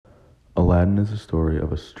Aladdin is a story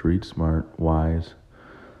of a street smart, wise,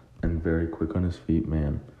 and very quick on his feet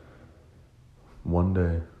man. One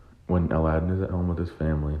day, when Aladdin is at home with his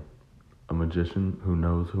family, a magician who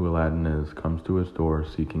knows who Aladdin is comes to his door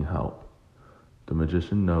seeking help. The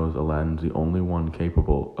magician knows Aladdin's the only one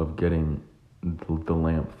capable of getting the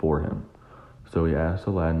lamp for him. So he asks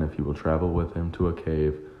Aladdin if he will travel with him to a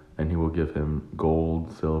cave, and he will give him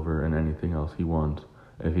gold, silver, and anything else he wants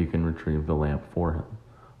if he can retrieve the lamp for him.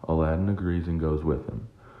 Aladdin agrees and goes with him.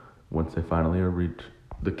 Once they finally reach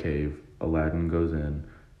the cave, Aladdin goes in,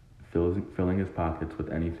 filling his pockets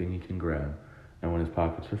with anything he can grab, and when his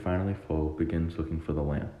pockets are finally full, begins looking for the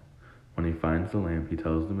lamp. When he finds the lamp, he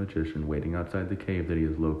tells the magician waiting outside the cave that he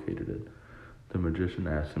has located it. The magician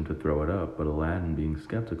asks him to throw it up, but Aladdin, being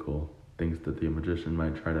skeptical, thinks that the magician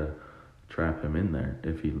might try to trap him in there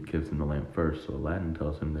if he gives him the lamp first, so Aladdin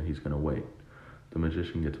tells him that he's going to wait. The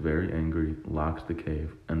magician gets very angry, locks the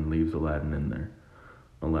cave, and leaves Aladdin in there.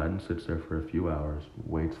 Aladdin sits there for a few hours,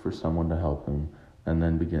 waits for someone to help him, and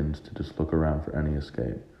then begins to just look around for any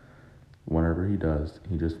escape. Whenever he does,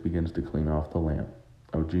 he just begins to clean off the lamp.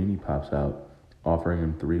 A genie pops out, offering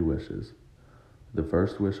him 3 wishes. The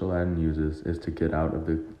first wish Aladdin uses is to get out of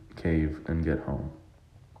the cave and get home.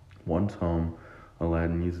 Once home,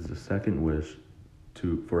 Aladdin uses a second wish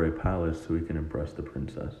for a palace so he can impress the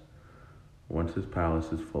princess. Once his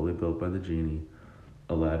palace is fully built by the genie,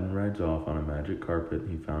 Aladdin rides off on a magic carpet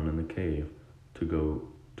he found in the cave to go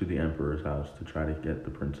to the emperor's house to try to get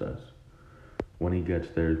the princess. When he gets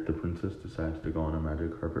there, the princess decides to go on a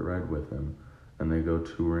magic carpet ride with him, and they go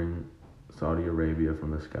touring Saudi Arabia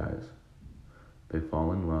from the skies. They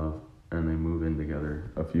fall in love, and they move in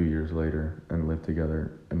together a few years later and live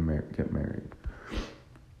together and get married.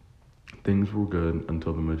 Things were good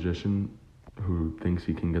until the magician, who thinks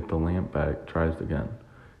he can get the lamp back, tries again.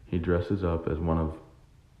 He dresses up as one of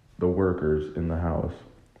the workers in the house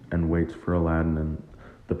and waits for Aladdin and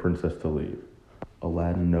the princess to leave.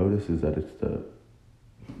 Aladdin notices that it's the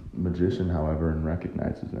magician, however, and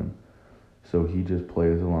recognizes him. So he just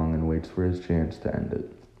plays along and waits for his chance to end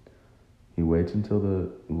it. He waits until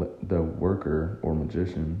the worker or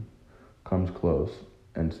magician comes close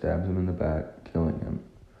and stabs him in the back, killing him.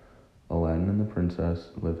 Aladdin and the princess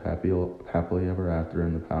live happily ever after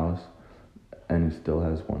in the palace, and he still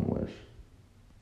has one wish.